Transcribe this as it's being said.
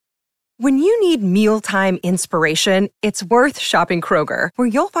When you need mealtime inspiration, it's worth shopping Kroger, where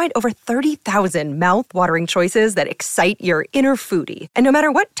you'll find over 30,000 mouth-watering choices that excite your inner foodie. And no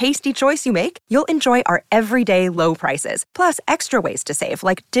matter what tasty choice you make, you'll enjoy our everyday low prices, plus extra ways to save,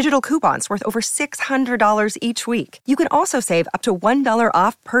 like digital coupons worth over $600 each week. You can also save up to $1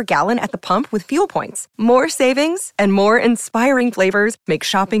 off per gallon at the pump with fuel points. More savings and more inspiring flavors make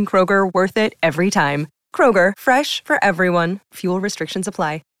shopping Kroger worth it every time. Kroger, fresh for everyone. Fuel restrictions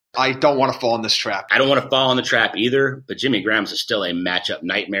apply. I don't want to fall in this trap. I don't want to fall in the trap either, but Jimmy Grahams is still a matchup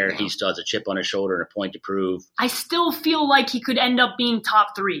nightmare. Yeah. He still has a chip on his shoulder and a point to prove. I still feel like he could end up being top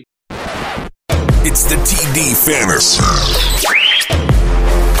 3. It's the TD Fantasy.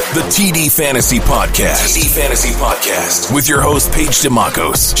 The TD Fantasy Podcast. TD Fantasy Podcast. With your host, Paige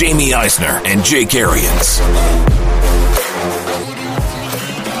DeMacos, Jamie Eisner, and Jake Arians.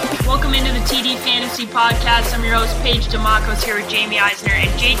 Welcome into the TD Fantasy Podcast. I'm your host, Paige DeMacos, here with Jamie Eisner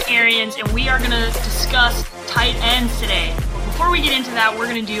and Jake Arians, and we are going to discuss tight ends today. But before we get into that, we're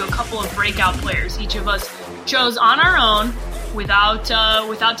going to do a couple of breakout players. Each of us chose on our own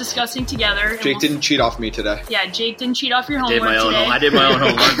without discussing together. Jake didn't cheat off me today. Yeah, Jake didn't cheat off your homework today. I did my own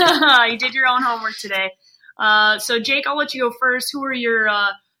homework. You did your own homework today. So, Jake, I'll let you go first. Who are your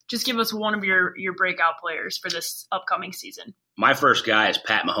just give us one of your breakout players for this upcoming season. My first guy is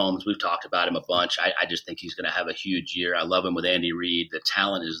Pat Mahomes. We've talked about him a bunch. I just think he's going to have a huge year. I love him with Andy Reid. The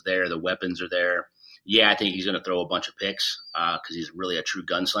talent is there. The weapons are there. Yeah, I think he's going to throw a bunch of picks because he's really a true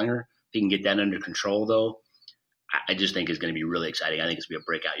gunslinger. If he can get that under control, though, I just think it's going to be really exciting. I think it's going to be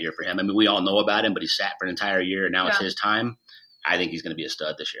a breakout year for him. I mean, we all know about him, but he sat for an entire year, and now it's his time. I think he's going to be a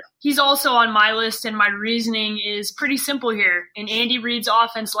stud this year. He's also on my list, and my reasoning is pretty simple here. In Andy Reid's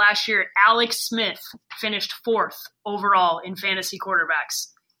offense last year, Alex Smith finished 4th overall in fantasy quarterbacks.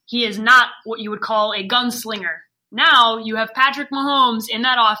 He is not what you would call a gunslinger. Now you have Patrick Mahomes in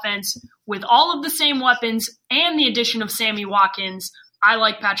that offense with all of the same weapons and the addition of Sammy Watkins. I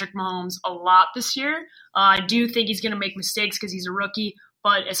like Patrick Mahomes a lot this year. I do think he's going to make mistakes because he's a rookie.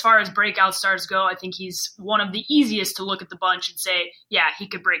 But as far as breakout stars go, I think he's one of the easiest to look at the bunch and say, yeah, he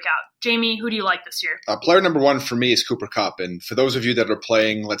could break out. Jamie, who do you like this year? Player number 1 for me is Cooper Kupp. And for those of you that are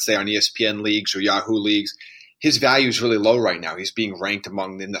playing, let's say, on ESPN leagues or Yahoo leagues, his value is really low right now. He's being ranked in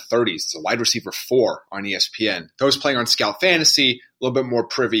the 30s. He's a wide receiver 4 on ESPN. Those playing on Scout Fantasy, a little bit more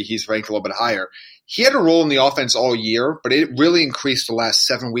privy, he's ranked a little bit higher. He had a role in the offense all year, but it really increased the last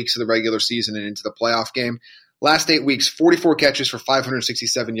 7 weeks of the regular season and into the playoff game. Last 8 weeks, 44 catches for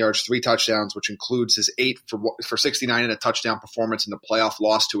 567 yards, 3 touchdowns, which includes his 8 for 69 and a touchdown performance in the playoff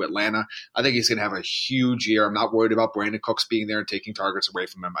loss to Atlanta. I think he's going to have a huge year. I'm not worried about Brandon Cooks being there and taking targets away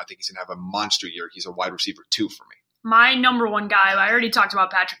from him. I think he's going to have a monster year. He's a wide receiver 2 for me. My number 1 guy, I already talked about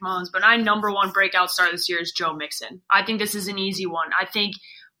Patrick Mahomes, but my number 1 breakout star this year is Joe Mixon. I think this is an easy one. I think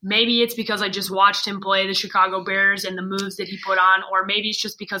maybe it's because I just watched him play the Chicago Bears and the moves that he put on, or maybe it's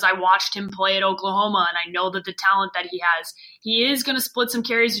just because I watched him play at Oklahoma and I know that the talent that he has. He is going to split some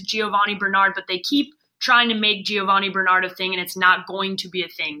carries with Giovanni Bernard, but they keep trying to make Giovanni Bernard a thing, and it's not going to be a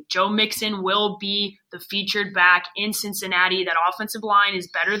thing. Joe Mixon will be the featured back in Cincinnati. That offensive line is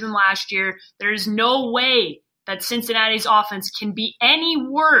better than last year. There is no way that Cincinnati's offense can be any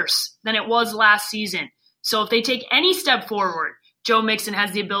worse than it was last season. So if they take any step forward, Joe Mixon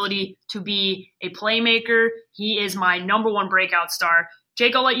has the ability to be a playmaker. He is my number 1 breakout star.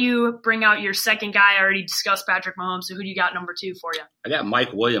 Jake, I'll let you bring out your second guy. I already discussed Patrick Mahomes, so who do you got number 2 for you? I got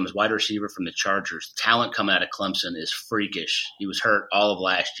Mike Williams, wide receiver from the Chargers. Talent coming out of Clemson is freakish. He was hurt all of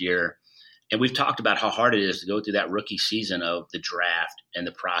last year. And we've talked about how hard it is to go through that rookie season of the draft and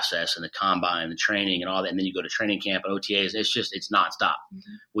the process and the combine, the training and all that. And then you go to training camp and OTAs. It's nonstop.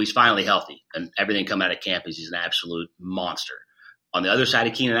 Mm-hmm. Well, he's finally healthy. And everything coming out of camp is he's an absolute monster. On the other side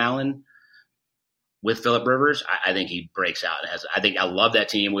of Keenan Allen, with Phillip Rivers, I think he breaks out. I love that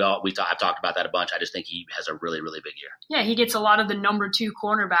team. I've talked about that a bunch. I just think he has a really, really big year. Yeah, he gets a lot of the number 2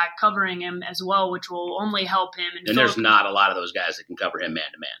 cornerback covering him as well, which will only help him. And there's not a lot of those guys that can cover him man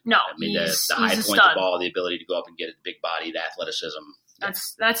to man. No, I mean the high point the ball, the ability to go up and get it, the big body, the athleticism.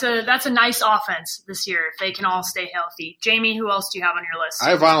 That's a nice offense this year if they can all stay healthy. Jamie, who else do you have on your list? I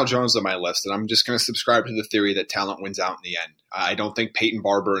have Ronald Jones on my list, and I'm just going to subscribe to the theory that talent wins out in the end. I don't think Peyton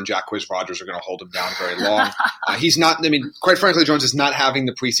Barber and Jacquizz Rodgers are going to hold him down very long. He's not – I mean, quite frankly, Jones is not having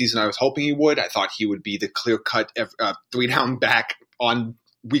the preseason I was hoping he would. I thought he would be the clear-cut 3-down back on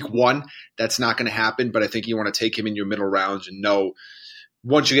week 1. That's not going to happen, but I think you want to take him in your middle rounds and know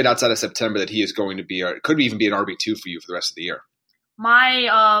once you get outside of September that he is going to be – could even be an RB2 for you for the rest of the year.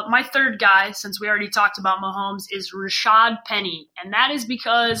 My third guy, since we already talked about Mahomes, is Rashad Penny, and that is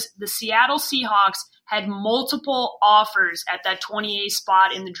because the Seattle Seahawks had multiple offers at that 28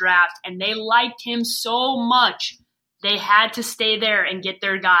 spot in the draft, and they liked him so much they had to stay there and get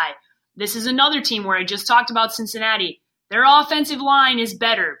their guy. This is another team where I just talked about Cincinnati. Their offensive line is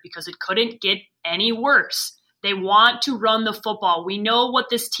better because it couldn't get any worse. They want to run the football. We know what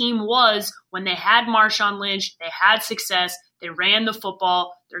this team was when they had Marshawn Lynch. They had success. They ran the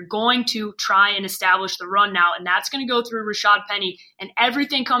football. They're going to try and establish the run now, and that's going to go through Rashad Penny. And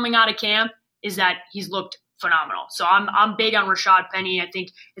everything coming out of camp is that he's looked phenomenal. So I'm big on Rashad Penny. I think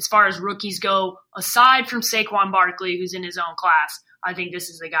as far as rookies go, aside from Saquon Barkley, who's in his own class, I think this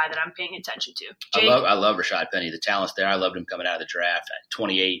is the guy that I'm paying attention to. Jake? I love Rashad Penny. The talent's there. I loved him coming out of the draft. At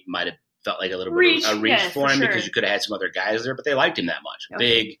 28, might have felt like a little bit of a reach for him because you could have had some other guys there, but they liked him that much. Yep.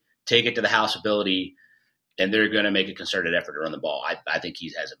 Big, take it to the house ability, and they're going to make a concerted effort to run the ball. I think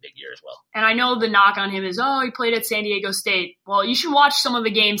he has a big year as well. And I know the knock on him is, he played at San Diego State. Well, you should watch some of the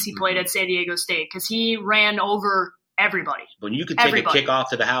games he played at San Diego State because he ran over everybody. When you can take a kickoff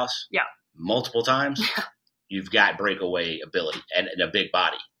to the house multiple times, you've got breakaway ability and a big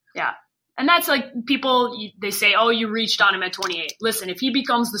body. Yeah. And that's like people, they say, you reached on him at 28. Listen, if he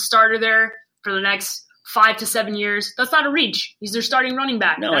becomes the starter there for the next 5 to 7 years, that's not a reach. He's their starting running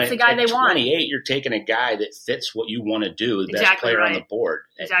back. No, that's the guy they want. At 28, you're taking a guy that fits what you want to do, the best player on the board.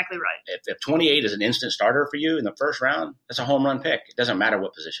 Exactly right. If 28 is an instant starter for you in the first round, that's a home run pick. It doesn't matter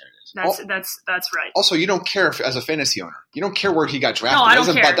what position it is. That's right. Also, you don't care if, as a fantasy owner, you don't care where he got drafted. No, I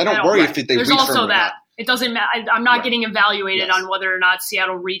don't care. I don't worry if they reach for him. There's also that. It doesn't matter. I'm not getting evaluated on whether or not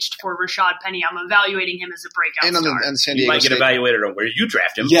Seattle reached for Rashad Penny. I'm evaluating him as a breakout star. And San Diego you might get evaluated on where you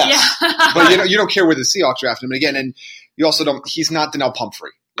draft him. Yes. Yeah. But you don't care where the Seahawks draft him. And again, and you also don't – he's not Donnell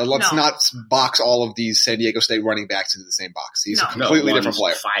Pumphrey. Let's not box all of these San Diego State running backs into the same box. He's a completely different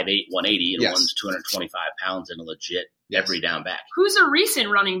player. 5'8", 180, and one's 225 pounds and a legit every down back. Who's a recent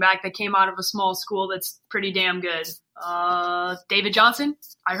running back that came out of a small school that's pretty damn good? David Johnson?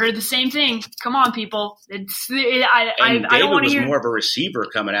 I heard the same thing. Come on, people. I don't want to hear. Was more of a receiver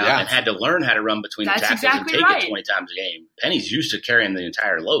coming out and had to learn how to run between the tackles and take it 20 times a game. Penny's used to carrying the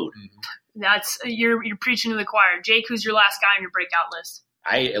entire load. That's you're preaching to the choir. Jake, who's your last guy on your breakout list?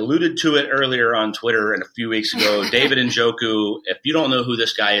 I alluded to it earlier on Twitter and a few weeks ago. David Njoku, if you don't know who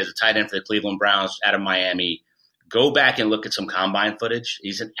this guy is, a tight end for the Cleveland Browns out of Miami, go back and look at some combine footage.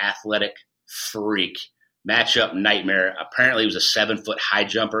 He's an athletic freak. Matchup nightmare. Apparently he was a 7-foot high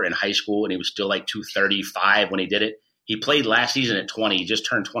jumper in high school, and he was still like 235 when he did it. He played last season at 20. He just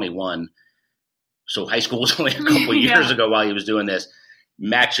turned 21. So high school was only a couple years ago while he was doing this.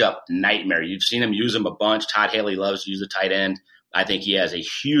 Matchup nightmare. You've seen him use them a bunch. Todd Haley loves to use the tight end. I think he has a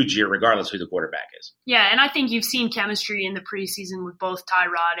huge year regardless who the quarterback is. Yeah, and I think you've seen chemistry in the preseason with both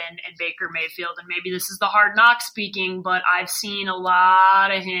Tyrod and Baker Mayfield, and maybe this is the hard knock speaking, but I've seen a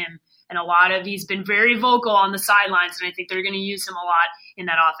lot of him, and he's been very vocal on the sidelines, and I think they're going to use him a lot in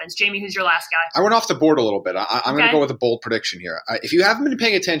that offense. Jamie, who's your last guy? I went off the board a little bit. I'm going to go with a bold prediction here. If you haven't been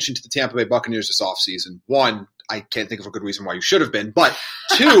paying attention to the Tampa Bay Buccaneers this offseason, one, I can't think of a good reason why you should have been, but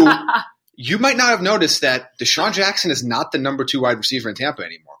two, you might not have noticed that Deshaun Jackson is not the number 2 wide receiver in Tampa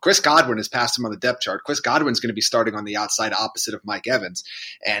anymore. Chris Godwin has passed him on the depth chart. Chris Godwin's going to be starting on the outside opposite of Mike Evans.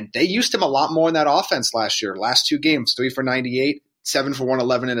 And they used him a lot more in that offense last year. Last 2 games, 3 for 98, 7 for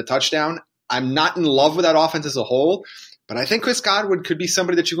 111 and a touchdown. I'm not in love with that offense as a whole, but I think Chris Godwin could be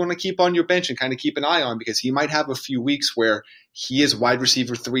somebody that you're going to keep on your bench and kind of keep an eye on because he might have a few weeks where he is wide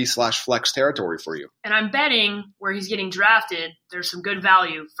receiver 3/flex territory for you. And I'm betting where he's getting drafted, there's some good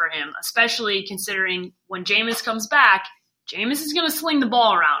value for him, especially considering when Jameis comes back, Jameis is going to sling the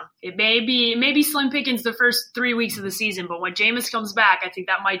ball around. It may be Slim Pickens the first 3 weeks of the season, but when Jameis comes back, I think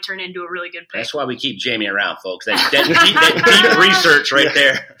that might turn into a really good pick. That's why we keep Jamie around, folks. That deep research right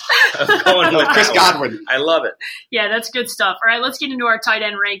there. Going with Chris Godwin. I love it. Yeah, that's good stuff. All right, let's get into our tight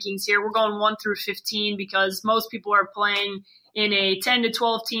end rankings here. We're going 1 through 15 because most people are playing in a 10 to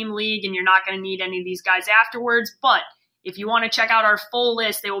 12 team league, and you're not going to need any of these guys afterwards. But if you want to check out our full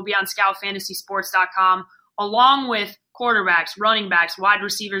list, they will be on scoutfantasysports.com, along with quarterbacks, running backs, wide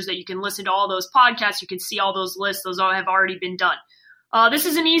receivers that you can listen to all those podcasts. You can see all those lists. Those all have already been done. This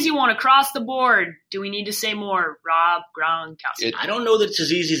is an easy one across the board. Do we need to say more? Rob Gronkowski. I don't know that it's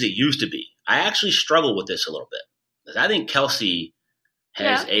as easy as it used to be. I actually struggle with this a little bit. Because I think Kelsey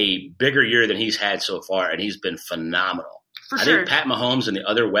has a bigger year than he's had so far, and he's been phenomenal. I think Pat Mahomes and the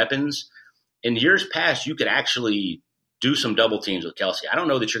other weapons, in years past, you could actually do some double teams with Kelsey. I don't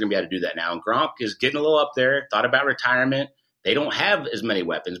know that you're going to be able to do that now. And Gronk is getting a little up there, thought about retirement. They don't have as many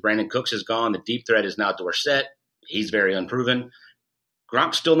weapons. Brandon Cooks is gone. The deep threat is now Dorsett. He's very unproven.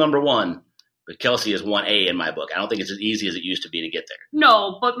 Gronk's still number 1. But Kelce is 1A in my book. I don't think it's as easy as it used to be to get there.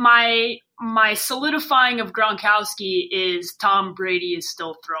 No, but my solidifying of Gronkowski is Tom Brady is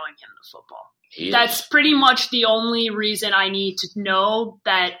still throwing him the football. That's pretty much the only reason I need to know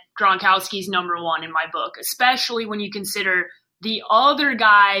that Gronkowski's number one in my book, especially when you consider the other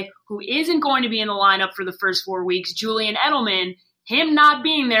guy who isn't going to be in the lineup for the first 4 weeks, Julian Edelman. Him not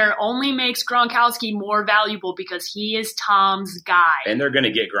being there only makes Gronkowski more valuable because he is Tom's guy. And they're going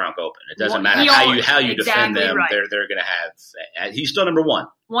to get Gronk open. It doesn't matter how you defend them. Right. They're going to have – he's still number one.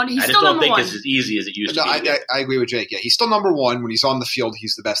 I just don't think it's as easy as it used to be. I agree with Jake. Yeah, he's still number one. When he's on the field,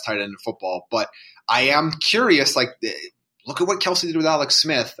 he's the best tight end in football. But I am curious, look at what Kelce did with Alex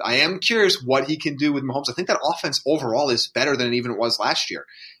Smith. I am curious what he can do with Mahomes. I think that offense overall is better than even it was last year.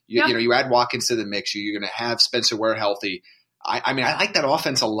 You know, you add Watkins to the mix. You're going to have Spencer Ware healthy. I mean, I like that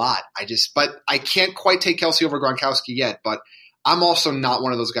offense a lot. But I can't quite take Kelce over Gronkowski yet. But I'm also not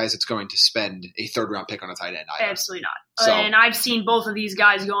one of those guys that's going to spend a third-round pick on a tight end either. Absolutely not. So, and I've seen both of these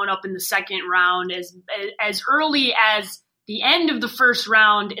guys going up in the second round as early as the end of the first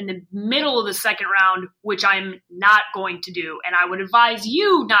round, in the middle of the second round, which I'm not going to do, and I would advise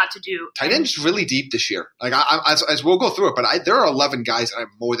you not to do. Tight end's really deep this year. As we'll go through it, but there are 11 guys that I'm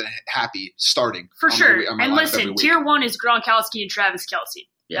more than happy starting. For sure. And listen, tier one is Gronkowski and Travis Kelce.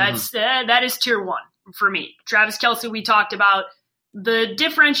 That is tier one for me. Travis Kelce, we talked about. The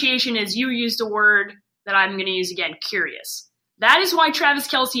differentiation is you used a word that I'm going to use again, curious. That is why Travis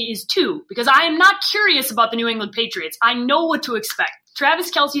Kelce is 2, because I am not curious about the New England Patriots. I know what to expect.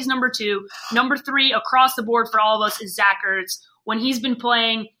 Travis Kelce's number 2. Number 3 across the board for all of us is Zach Ertz. When he's been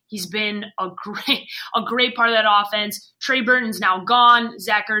playing, he's been a great part of that offense. Trey Burton's now gone.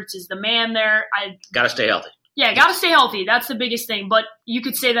 Zach Ertz is the man there. Got to stay healthy. Yeah, got to stay healthy. That's the biggest thing. But you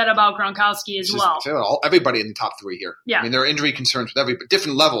could say that about Gronkowski as well. Everybody in the top 3 here. Yeah. I mean, there are injury concerns with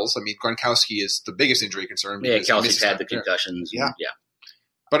different levels. I mean, Gronkowski is the biggest injury concern. Yeah, Kelce's had the concussions. Yeah.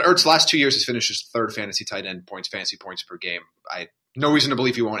 But Ertz, last 2 years, has finished his third fantasy tight end fantasy points per game. No reason to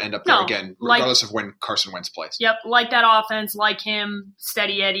believe he won't end up there again, regardless of when Carson Wentz plays. Yep, like that offense, like him,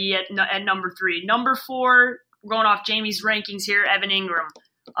 steady Eddie at number 3. Number 4, we're going off Jamie's rankings here, Evan Ingram.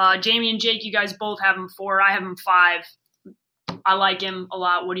 Jamie and Jake, you guys both have him 4. I have him 5. I like him a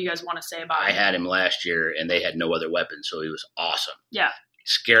lot. What do you guys want to say about him? I had him last year, and they had no other weapon, so he was awesome. Yeah. It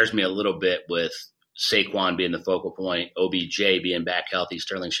scares me a little bit with Saquon being the focal point, OBJ being back healthy,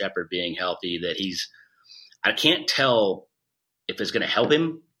 Sterling Shepard being healthy, I can't tell if it's going to help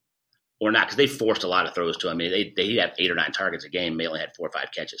him or not, because they forced a lot of throws to him. I mean, they had 8 or 9 targets a game. They only had 4 or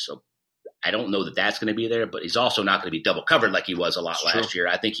 5 catches, so I don't know that that's going to be there, but he's also not going to be double covered like he was a lot last year.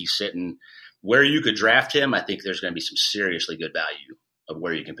 I think he's sitting where you could draft him. I think there's going to be some seriously good value of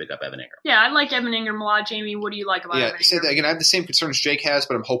where you can pick up Evan Ingram. Yeah, I like Evan Ingram a lot. Jamie, what do you like about Evan Ingram? Again, I have the same concerns Jake has,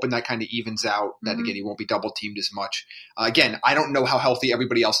 but I'm hoping that kind of evens out, that, again, he won't be double-teamed as much. Again, I don't know how healthy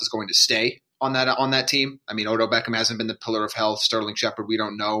everybody else is going to stay on that team. I mean, Odell Beckham hasn't been the pillar of health. Sterling Shepard, we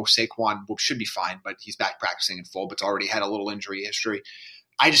don't know. Saquon should be fine, but he's back practicing in full, but's already had a little injury history.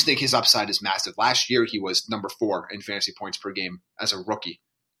 I just think his upside is massive. Last year, he was number 4 in fantasy points per game as a rookie.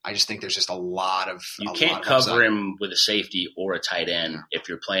 I just think there's just a lot of You can't cover him with a safety or a tight end if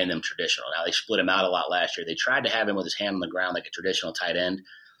you're playing them traditional. Now, they split him out a lot last year. They tried to have him with his hand on the ground like a traditional tight end,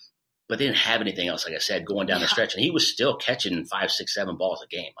 but they didn't have anything else, like I said, going down the stretch. And he was still catching 5, 6, 7 balls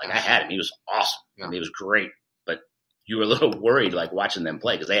a game. I had him. He was awesome. I mean, he was great. But you were a little worried watching them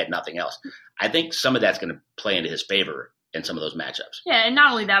play because they had nothing else. I think some of that's going to play into his favor in some of those matchups. Yeah, and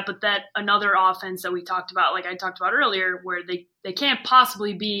not only that, but that another offense that we talked about, like I talked about earlier, where they can't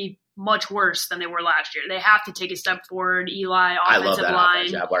possibly be much worse than they were last year. They have to take a step forward. Eli, offensive I love that line.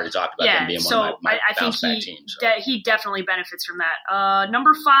 Offense. Yeah, I've already talked about them being one of my I think teams. He definitely benefits from that.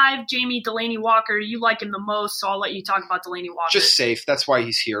 Number 5, Jamie, Delaney Walker. You like him the most, so I'll let you talk about Delaney Walker. Just safe. That's why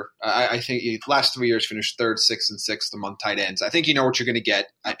he's here. I think the last 3 years finished 3rd, 6th, and 6th among tight ends. I think you know what you're going to get.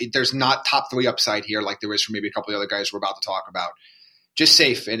 There's not top 3 upside here like there is for maybe a couple of the other guys we're about to talk about. Just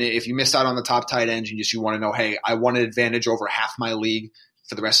safe. And if you missed out on the top tight ends and you want to know, hey, I want an advantage over half my league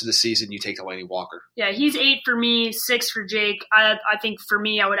for the rest of the season, you take Delaney Walker. Yeah, he's 8 for me, 6 for Jake. I think for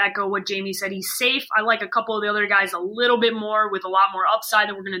me, I would echo what Jamie said. He's safe. I like a couple of the other guys a little bit more with a lot more upside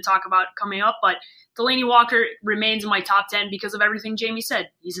that we're going to talk about coming up. But Delaney Walker remains in my top 10 because of everything Jamie said.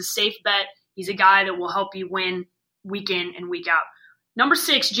 He's a safe bet. He's a guy that will help you win week in and week out. Number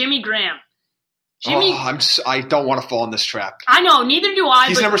 6, Jimmy Graham. I don't want to fall in this trap. I know, neither do I.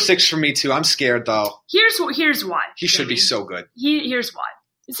 He's number 6 for me too. I'm scared though. Here's why. He should be so good. Here's why.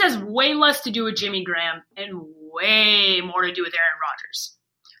 This has way less to do with Jimmy Graham and way more to do with Aaron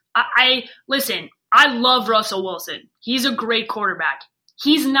Rodgers. Listen, I love Russell Wilson. He's a great quarterback.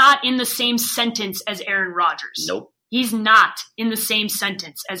 he's not in the same sentence as Aaron Rodgers. Nope. He's not in the same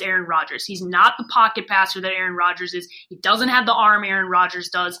sentence as Aaron Rodgers. He's not the pocket passer that Aaron Rodgers is. He doesn't have the arm Aaron Rodgers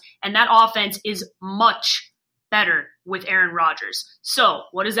does. And that offense is much better with Aaron Rodgers. So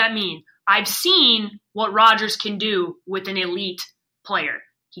what does that mean? I've seen what Rodgers can do with an elite player.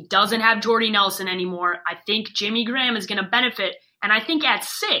 He doesn't have Jordy Nelson anymore. I think Jimmy Graham is going to benefit. And I think at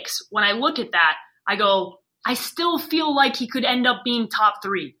 6, when I look at that, I go, I still feel like he could end up being top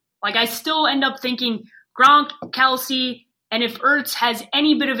 3. Like I still end up thinking Gronk, Kelsey, and if Ertz has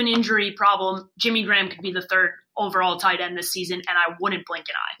any bit of an injury problem, Jimmy Graham could be the 3rd overall tight end this season, and I wouldn't blink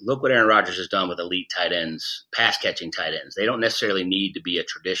an eye. Look what Aaron Rodgers has done with elite tight ends, pass-catching tight ends. They don't necessarily need to be a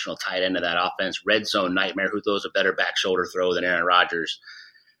traditional tight end of that offense. Red zone nightmare, who throws a better back shoulder throw than Aaron Rodgers?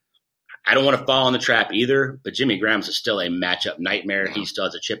 I don't want to fall in the trap either, but Jimmy Graham's is still a matchup nightmare. He still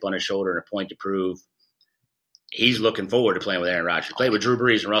has a chip on his shoulder and a point to prove. He's looking forward to playing with Aaron Rodgers. Played with Drew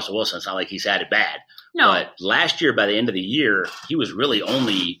Brees and Russell Wilson. It's not like he's had it bad. No. But last year, by the end of the year, he was really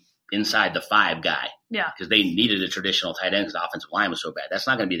only inside the 5 guy. Yeah. Because they needed a traditional tight end because the offensive line was so bad. That's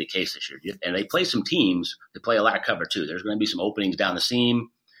not going to be the case this year. And they play some teams that play a lot of cover too. There's going to be some openings down the seam.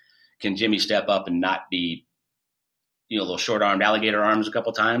 Can Jimmy step up and not be, a little short-armed alligator arms a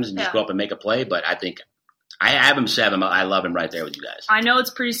couple times and just go up and make a play? But I think I have him 7. I love him right there with you guys. I know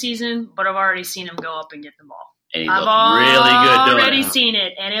it's preseason, but I've already seen him go up and get the ball. And he looked really good doing it. I've already seen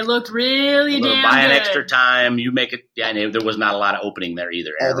it, and it looked really damn buy an good. extra time, you make it. Yeah, and there was not a lot of opening there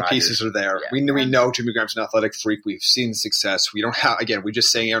either. All the pieces are there. Yeah. We know Jimmy Graham's an athletic freak. We've seen success. We don't have, again, we just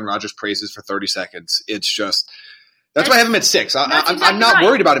saying Aaron Rodgers praises for 30 seconds. It's just, that's why I have him at 6. I'm not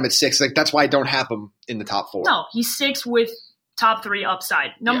worried about him at 6. Like, that's why I don't have him in the top 4. No, he's 6 with top 3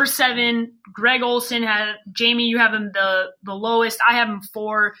 upside. Number 7, Greg Olsen. Jamie, you have him the lowest. I have him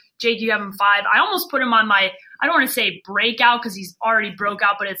 4. Jake, you have him 5. I almost put him on my, I don't want to say breakout because he's already broke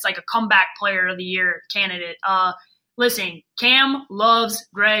out, but it's like a comeback player of the year candidate. Listen, Cam loves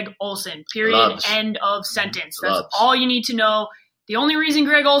Greg Olsen, period, end of sentence. That's all you need to know. The only reason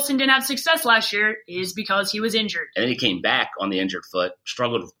Greg Olsen didn't have success last year is because he was injured. And then he came back on the injured foot,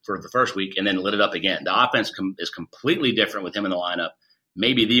 struggled for the first week, and then lit it up again. The offense is completely different with him in the lineup.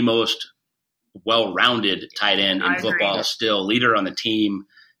 Maybe the most well-rounded tight end in football, still leader on the team.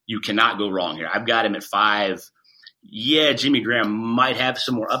 You cannot go wrong here. I've got him at 5. Yeah, Jimmy Graham might have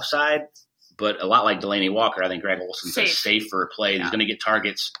some more upside, but a lot like Delaney Walker, I think Greg Olsen's a safer play. He's going to get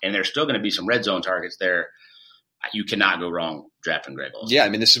targets, and there's still going to be some red zone targets there. You cannot go wrong drafting Greg Olsen. Yeah, I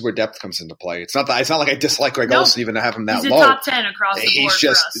mean, this is where depth comes into play. It's not like I dislike Greg Olsen even to have him that low. He's a top 10 across the board for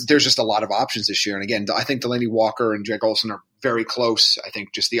us. There's just a lot of options this year. And again, I think Delaney Walker and Greg Olsen are very close. I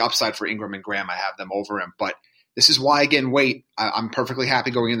think just the upside for Ingram and Graham, I have them over him. But this is why, again, I'm perfectly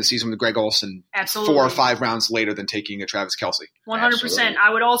happy going into the season with Greg Olsen 4 or 5 rounds later than taking a Travis Kelce. 100%. Absolutely. I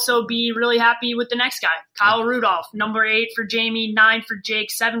would also be really happy with the next guy, Kyle Rudolph, number 8 for Jamie, 9 for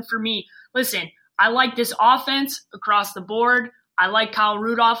Jake, 7 for me. Listen, I like this offense across the board. I like Kyle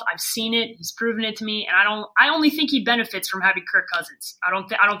Rudolph. I've seen it. He's proven it to me, and I only think he benefits from having Kirk Cousins. I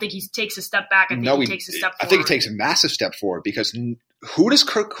don't think he takes a step back. I think he takes a step forward. I think he takes a massive step forward because who did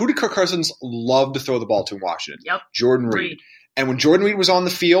Kirk Cousins love to throw the ball to in Washington? Yep. Jordan Reed. And when Jordan Reed was on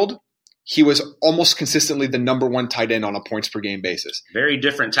the field, he was almost consistently the number 1 tight end on a points per game basis. Very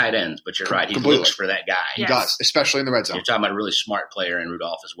different tight ends, but you're right. He Completely. looks for that guy. He does, especially in the red zone. You're talking about a really smart player in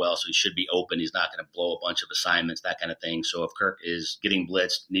Rudolph as well, so he should be open. He's not going to blow a bunch of assignments, that kind of thing. So if Kirk is getting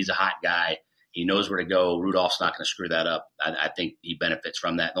blitzed, needs a hot guy, he knows where to go. Rudolph's not going to screw that up. I think he benefits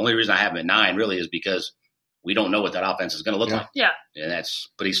from that. The only reason I have him at 9 really is because we don't know what that offense is going to look like. Yeah. And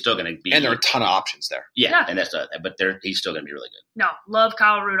but he's still going to be. And there are a ton of options there. Yeah. And he's still going to be really good. No, love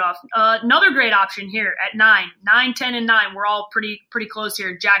Kyle Rudolph. Another great option here at 9, 10, and 9. We're all pretty close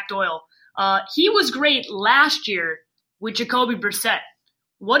here. Jack Doyle. He was great last year with Jacoby Brissett.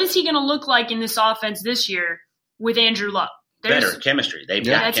 What is he going to look like in this offense this year with Andrew Luck? Better chemistry. They've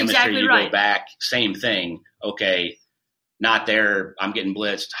got chemistry. Exactly you right. Go back, same thing. Okay. Not there. I'm getting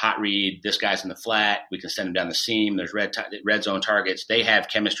blitzed. Hot read. This guy's in the flat. We can send him down the seam. There's red zone targets. They have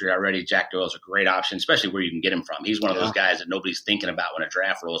chemistry already. Jack Doyle's a great option, especially where you can get him from. He's one of those guys that nobody's thinking about when a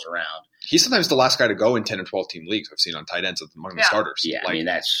draft rolls around. He's sometimes the last guy to go in 10 or 12 team leagues I've seen on tight ends among the starters. Yeah, I mean,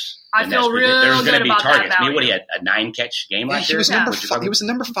 that's – I feel real there's good be about targets. that value. I mean, what, he had a 9-catch game last year? He was number 5. He was the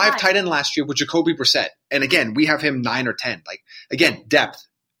number 5 tight end last year with Jacoby Brissett. And again, we have him 9 or 10. Like, again, depth.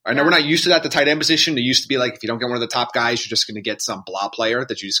 I know we're not used to that, the tight end position. It used to be like if you don't get one of the top guys, you're just going to get some blah player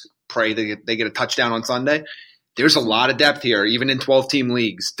that you just pray they get a touchdown on Sunday. There's a lot of depth here, even in 12-team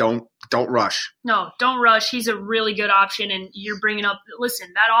leagues. Don't rush. No, don't rush. He's a really good option, and you're bringing up – listen,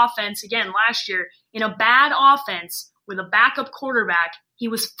 that offense, again, last year, in a bad offense with a backup quarterback, he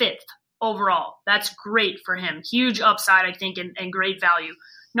was 5th overall. That's great for him. Huge upside, I think, and great value.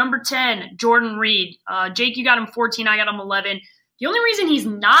 Number 10, Jordan Reed. Jake, you got him 14. I got him 11. The only reason he's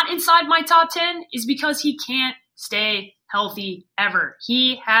not inside my top 10 is because he can't stay healthy ever.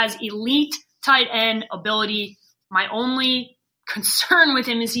 He has elite tight end ability. My only concern with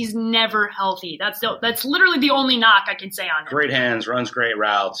him is he's never healthy. That's literally the only knock I can say on him. Great hands, runs great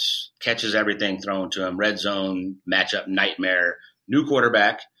routes, catches everything thrown to him. Red zone, matchup nightmare. New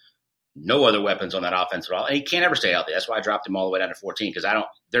quarterback. No other weapons on that offense at all. And he can't ever stay healthy. That's why I dropped him all the way down to 14 because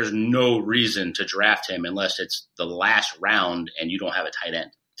there's no reason to draft him unless it's the last round and you don't have a tight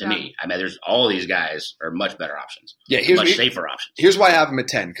end. To me, I mean, there's all these guys are much better options. Yeah, much safer options. Here's why I have him at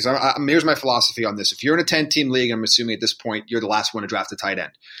 10 because here's my philosophy on this. If you're in a 10-team league, I'm assuming at this point you're the last one to draft a tight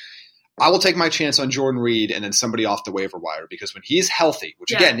end. I will take my chance on Jordan Reed and then somebody off the waiver wire because when he's healthy,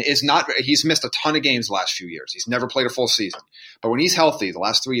 which again is not – he's missed a ton of games the last few years. He's never played a full season. But when he's healthy, the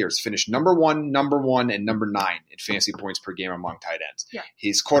last 3 years, finished number 1, and number 9 in fantasy points per game among tight ends. Yeah.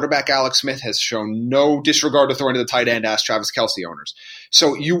 His quarterback, Alex Smith, has shown no disregard to throwing to the tight end, ask Travis Kelce owners.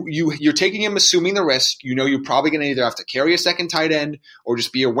 So you're taking him assuming the risk. You know you're probably going to either have to carry a second tight end or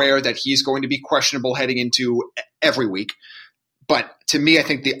just be aware that he's going to be questionable heading into every week. But to me, I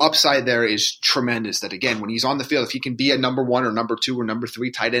think the upside there is tremendous that, again, when he's on the field, if he can be a number 1 or number 2 or number 3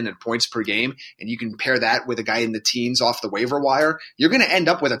 tight end in points per game, and you can pair that with a guy in the teens off the waiver wire, you're going to end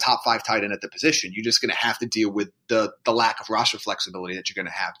up with a top 5 tight end at the position. You're just going to have to deal with the lack of roster flexibility that you're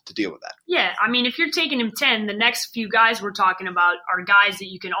going to have to deal with that. Yeah, I mean, if you're taking him 10, the next few guys we're talking about are guys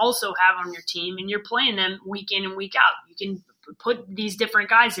that you can also have on your team, and you're playing them week in and week out. You can put these different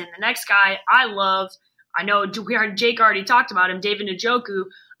guys in. The next guy I love – I know Jake already talked about him, David Njoku.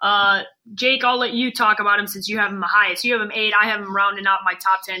 Jake, I'll let you talk about him since you have him the highest. You have him 8. I have him rounding out my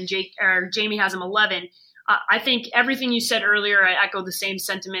top 10. Jamie has him 11. I think everything you said earlier, I echo the same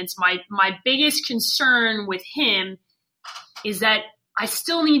sentiments. My biggest concern with him is that I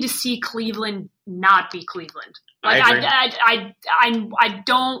still need to see Cleveland not be Cleveland. Like I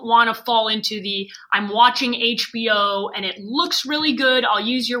don't want to fall into I'm watching HBO and it looks really good. I'll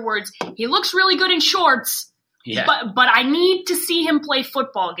use your words. He looks really good in shorts. Yeah. But I need to see him play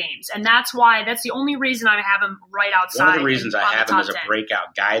football games, and that's the only reason I have him right outside. One of the reasons I have him as a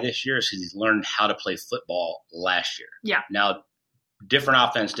breakout guy this year is because he's learned how to play football last year. Yeah. Now, different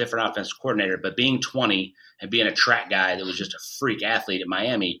offensive coordinator, but being 20 and being a track guy that was just a freak athlete at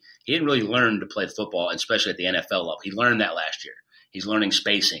Miami, he didn't really learn to play football, especially at the NFL level. He learned that last year. He's learning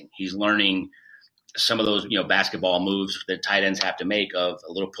spacing. He's learning some of those, basketball moves that tight ends have to make of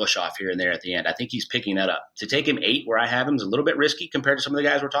a little push off here and there at the end. I think he's picking that up. To take him 8 where I have him is a little bit risky compared to some of the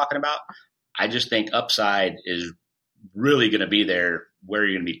guys we're talking about. I just think upside is really going to be there where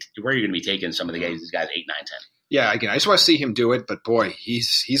you're going to be taking some of the guys, these guys 8, 9, 10. Yeah, again, I just want to see him do it, but boy,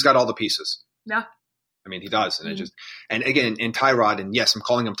 he's got all the pieces. Yeah. I mean, he does. And and again, in Tyrod, and yes, I'm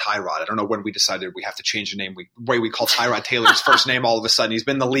calling him Tyrod. I don't know when we decided we have to change the name. The way we call Tyrod Taylor his first name all of a sudden. He's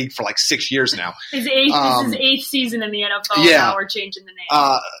been in the league for like 6 years now. This is his 8th season in the NFL. Yeah. Now we're changing the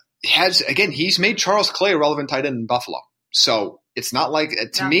name. He's made Charles Clay a relevant tight end in Buffalo. So it's not like,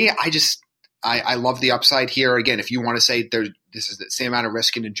 to me, I love the upside here. Again, if you want to say this is the same amount of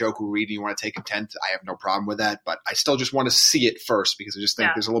risk in Njoku Reed and you want to take him 10th, I have no problem with that. But I still just want to see it first because I just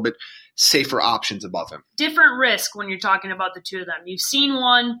think there's a little bit safer options above him. Different risk when you're talking about the two of them. You've seen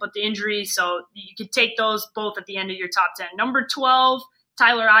one, but the injury, so you could take those both at the end of your top 10. Number 12,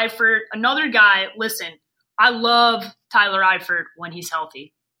 Tyler Eifert. Another guy, listen, I love Tyler Eifert when he's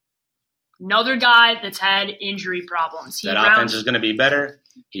healthy. Another guy that's had injury problems. Offense is going to be better.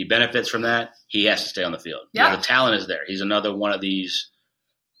 He benefits from that. He has to stay on the field. Yeah. The talent is there. He's another one of these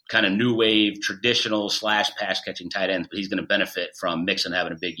kind of new wave, traditional / pass catching tight ends, but he's going to benefit from Mixon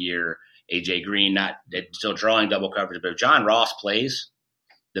having a big year. AJ Green still drawing double coverage, but if John Ross plays,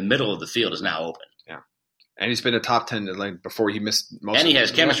 the middle of the field is now open. Yeah, and he's been a top 10 before he missed most. And he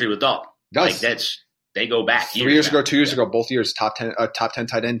has chemistry with Dalton. They go back 3 years ago, 2 years ago, both years top 10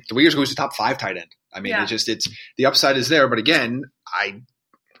 tight end. 3 years ago, he was a top 5 tight end. I mean, it's the upside is there, but again,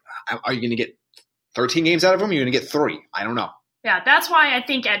 are you going to get 13 games out of him? Or are you going to get 3? I don't know. Yeah, that's why I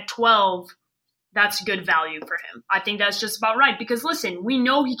think at 12, that's good value for him. I think that's just about right because listen, we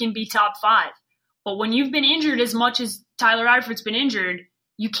know he can be top 5, but when you've been injured as much as Tyler Eifert's been injured,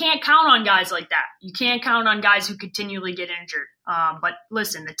 you can't count on guys like that. You can't count on guys who continually get injured. But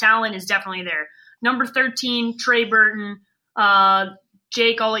listen, the talent is definitely there. Number 13, Trey Burton.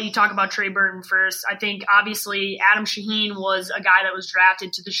 Jake, I'll let you talk about Trey Burton first. I think, obviously, Adam Shaheen was a guy that was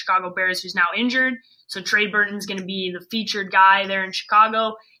drafted to the Chicago Bears who's now injured. So Trey Burton's going to be the featured guy there in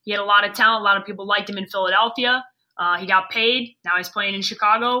Chicago. He had a lot of talent. A lot of people liked him in Philadelphia. He got paid. Now he's playing in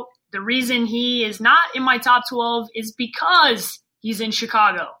Chicago. The reason he is not in my top 12 is because he's in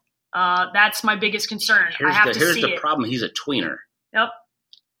Chicago. That's my biggest concern. Here's the problem. He's a tweener. Yep.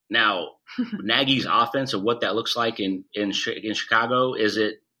 Now, Nagy's offense and what that looks like in Chicago, is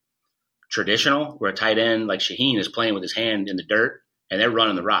it traditional where a tight end like Shaheen is playing with his hand in the dirt and they're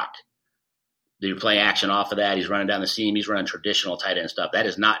running the rock? Do you play action off of that? He's running down the seam. He's running traditional tight end stuff. That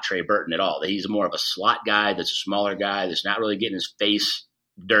is not Trey Burton at all. He's more of a slot guy that's a smaller guy that's not really getting his face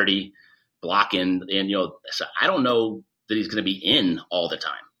dirty, blocking. And, so I don't know that he's going to be in all the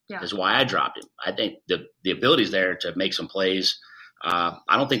time. Yeah. That's why I dropped him. I think the ability's there to make some plays. I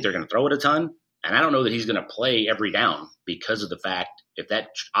don't think they're going to throw it a ton. And I don't know that he's going to play every down because of the fact if that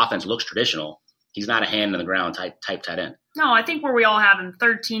offense looks traditional, he's not a hand in the ground type tight end. No, I think where we all have him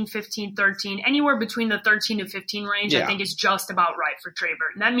 13, 15, 13, anywhere between the 13 to 15 range, I think is just about right for Trey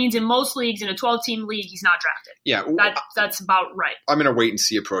Burton. That means in most leagues, in a 12-team league, he's not drafted. Yeah. That's about right. I'm in a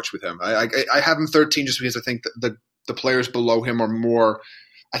wait-and-see approach with him. I have him 13 just because I think the players below him are more –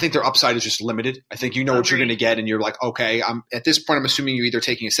 I think their upside is just limited. I think you know what you're going to get, and you're like, okay, at this point I'm assuming you're either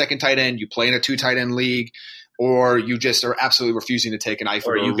taking a second tight end, you play in a 2 tight end league, or you just are absolutely refusing to take an Eifert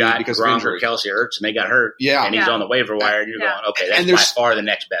or you got because Gronk of injury. Or Kelsey Ertz, and they got hurt, and he's on the waiver wire, and you're going, okay, that's by far the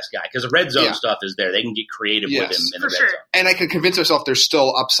next best guy. Because the red zone stuff is there. They can get creative with him in the red zone. And I can convince myself there's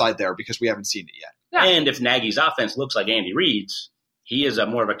still upside there because we haven't seen it yet. Yeah. And if Nagy's offense looks like Andy Reid's, he is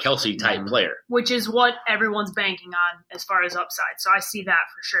more of a Kelsey-type player. Which is what everyone's banking on as far as upside. So I see that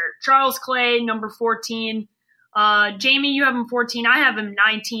for sure. Charles Clay, number 14. Jamie, you have him 14. I have him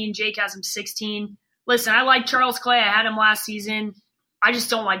 19. Jake has him 16. Listen, I like Charles Clay. I had him last season. I just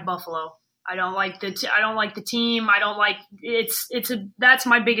don't like Buffalo. I don't like the team. I don't like that's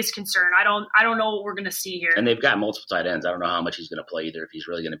my biggest concern. I don't know what we're going to see here. And they've got multiple tight ends. I don't know how much he's going to play either, if he's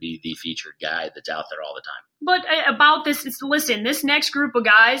really going to be the featured guy that's out there all the time. But about this, listen, this next group of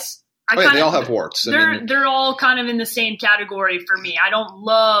guys, they all have warts. They're all kind of in the same category for me. I don't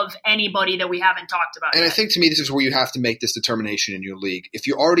love anybody that we haven't talked about And yet. I think to me this is where you have to make this determination in your league. If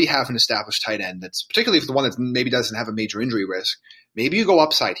you already have an established tight end, that's particularly if the one that maybe doesn't have a major injury risk, maybe you go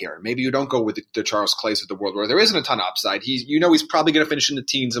upside here. Maybe you don't go with the Charles Clays of the world where there isn't a ton of upside. He's probably going to finish in the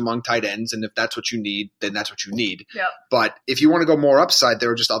teens among tight ends, and if that's what you need, then that's what you need. Yep. But if you want to go more upside,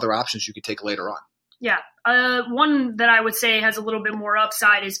 there are just other options you could take later on. Yeah. One that I would say has a little bit more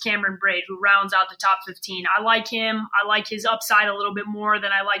upside is Cameron Braid, who rounds out the top 15. I like him. I like his upside a little bit more than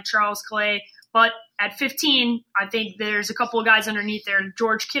I like Charles Clay. But at 15, I think there's a couple of guys underneath there.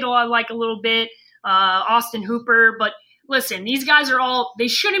 George Kittle I like a little bit, Austin Hooper. But listen, these guys they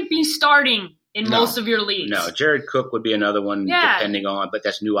shouldn't be starting in most of your leagues. No, Jared Cook would be another one depending on, but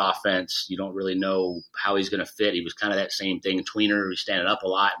that's new offense. You don't really know how he's going to fit. He was kind of that same thing, tweener. He's standing up a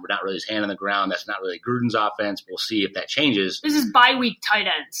lot. We're not really his hand on the ground. That's not really Gruden's offense. We'll see if that changes. This is bye-week tight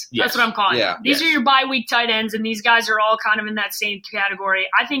ends. Yes. That's what I'm calling it. These are your bye-week tight ends, and these guys are all kind of in that same category.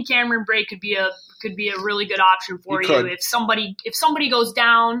 I think Cameron Braid could be a really good option for you if somebody goes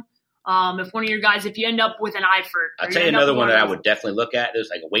down. If one of your guys, if you end up with an Eifert. I'll tell you another one that I would definitely look at. There's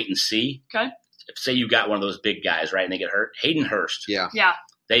like a wait and see. Okay. If, say you got one of those big guys, right, and they get hurt. Hayden Hurst. Yeah.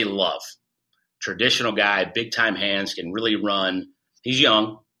 They love. Traditional guy, big-time hands, can really run. He's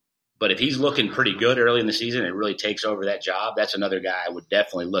young, but if he's looking pretty good early in the season and really takes over that job, that's another guy I would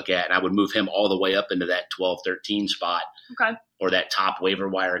definitely look at, and I would move him all the way up into that 12, 13 spot. Okay. Or that top waiver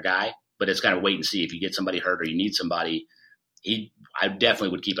wire guy. But it's kind of wait and see. If you get somebody hurt or you need somebody, I definitely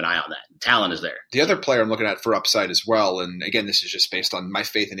would keep an eye on that. Talent is there. The other player I'm looking at for upside as well, and again, this is just based on my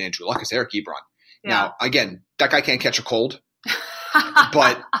faith in Andrew Luck, is Eric Ebron. Yeah. Now, again, that guy can't catch a cold,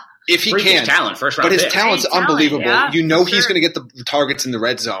 but if he can, talent, first round but his pick. talent's unbelievable. Yeah, he's going to get the targets in the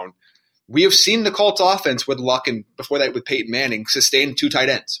red zone. We have seen the Colts offense with Luck and before that with Peyton Manning sustain 2 tight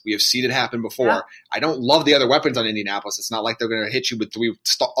ends. We have seen it happen before. Yeah. I don't love the other weapons on Indianapolis. It's not like they're going to hit you with 3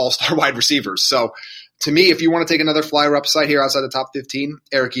 all-star wide receivers. So to me, if you want to take another flyer upside here outside the top 15,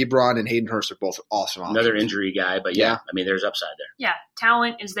 Eric Ebron and Hayden Hurst are both awesome options. Another injury guy, but I mean, there's upside there. Yeah,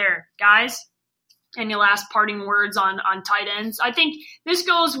 talent is there. Guys, any last parting words on tight ends? I think this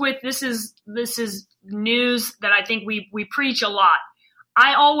goes with this is news that I think we preach a lot.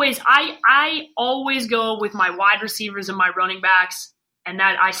 I always go with my wide receivers and my running backs, and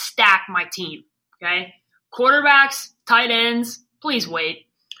that I stack my team. Okay, quarterbacks, tight ends, please wait.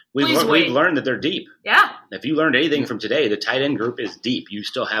 We've learned that they're deep. Yeah. If you learned anything from today, the tight end group is deep. You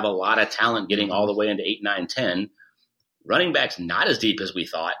still have a lot of talent getting all the way into 8, 9, 10. Running backs not as deep as we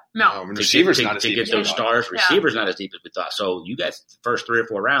thought. No, receivers not as deep to get those stars. Receivers not as deep as we thought. So you guys, the first 3 or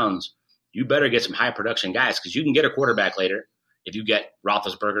 4 rounds, you better get some high production guys because you can get a quarterback later. If you get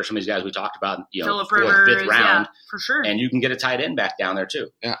Roethlisberger, some of these guys we talked about, Phillip fourth, Rivers, fifth round, for sure. and you can get a tight end back down there too.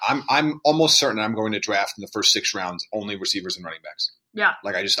 Yeah, I'm almost certain I'm going to draft in the first 6 rounds only receivers and running backs. Yeah.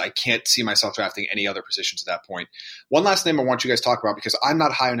 Like I can't see myself drafting any other positions at that point. One last name I want you guys to talk about, because I'm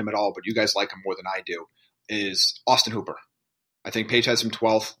not high on him at all, but you guys like him more than I do, is Austin Hooper. I think Paige has him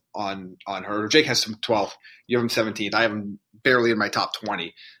 12th on her. Jake has him 12th. You have him 17th. I have him barely in my top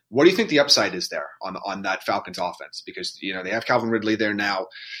 20. What do you think the upside is there on that Falcons offense? Because, they have Calvin Ridley there now.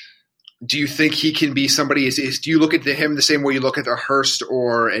 Do you think he can be somebody? Do you look at him the same way you look at a Hurst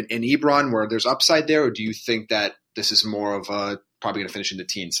or an Ebron, where there's upside there? Or do you think that this is more of probably going to finish in the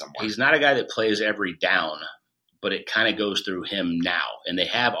teens somewhere? He's not a guy that plays every down, but it kind of goes through him now. And they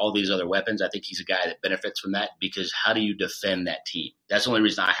have all these other weapons. I think he's a guy that benefits from that, because how do you defend that team? That's the only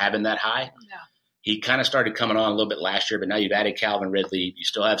reason I have him that high. Yeah. He kind of started coming on a little bit last year, but now you've added Calvin Ridley. You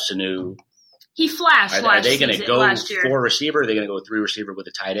still have Sanu. He flashed Are they going to go last year. 4 receiver? Are they going to go 3 receiver with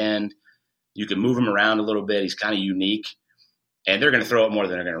a tight end? You can move him around a little bit. He's kind of unique. And they're going to throw it more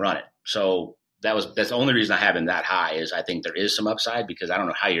than they're going to run it. So that's the only reason I have him that high, is I think there is some upside, because I don't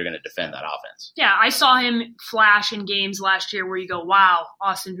know how you're going to defend that offense. Yeah, I saw him flash in games last year where you go, wow,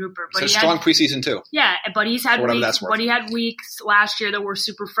 Austin Hooper. But it's a strong preseason too. Yeah, but he had weeks last year that were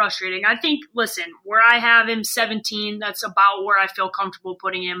super frustrating. I think, listen, where I have him 17, that's about where I feel comfortable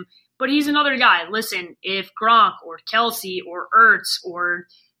putting him. But he's another guy. Listen, if Gronk or Kelsey or Ertz or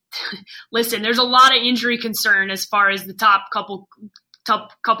listen, there's a lot of injury concern as far as the top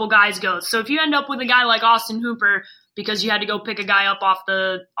couple guys goes. So if you end up with a guy like Austin Hooper because you had to go pick a guy up off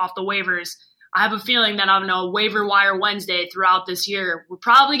the waivers, I have a feeling that on a waiver wire Wednesday throughout this year, we're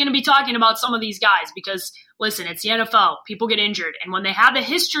probably going to be talking about some of these guys, because listen, it's the NFL. People get injured, and when they have a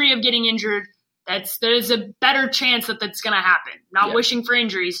history of getting injured, there's a better chance that that's going to happen. Not wishing for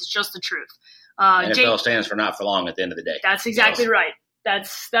injuries, it's just the truth. NFL stands for not for long at the end of the day. That's exactly right.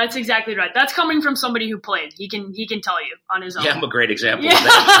 That's exactly right. That's coming from somebody who played. He can tell you on his own. Yeah, I'm a great example of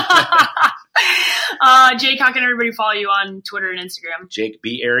that. Jake, how can everybody follow you on Twitter and Instagram? Jake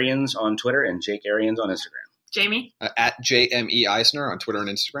B. Arians on Twitter and Jake Arians on Instagram. Jamie? At JME Eisner on Twitter and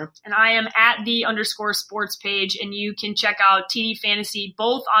Instagram. And I am at @the_sports page, and you can check out TD Fantasy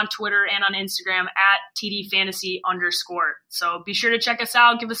both on Twitter and on Instagram at TD Fantasy_. So be sure to check us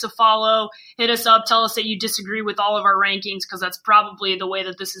out, give us a follow, hit us up, tell us that you disagree with all of our rankings, because that's probably the way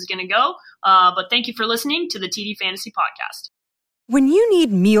that this is going to go. But thank you for listening to the TD Fantasy Podcast. When you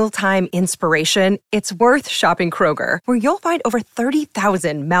need mealtime inspiration, it's worth shopping Kroger, where you'll find over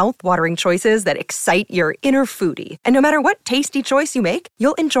 30,000 mouth-watering choices that excite your inner foodie. And no matter what tasty choice you make,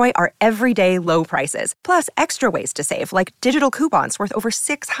 you'll enjoy our everyday low prices, plus extra ways to save, like digital coupons worth over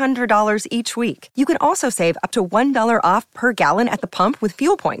 $600 each week. You can also save up to $1 off per gallon at the pump with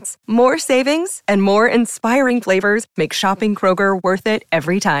fuel points. More savings and more inspiring flavors make shopping Kroger worth it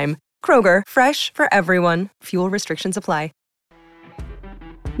every time. Kroger, fresh for everyone. Fuel restrictions apply.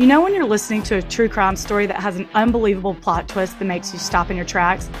 You know when you're listening to a true crime story that has an unbelievable plot twist that makes you stop in your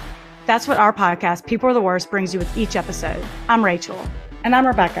tracks? That's what our podcast, People Are the Worst, brings you with each episode. I'm Rachel. And I'm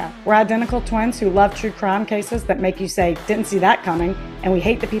Rebecca. We're identical twins who love true crime cases that make you say, didn't see that coming, and we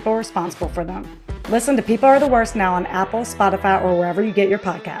hate the people responsible for them. Listen to People Are the Worst now on Apple, Spotify, or wherever you get your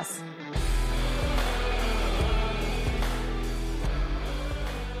podcasts.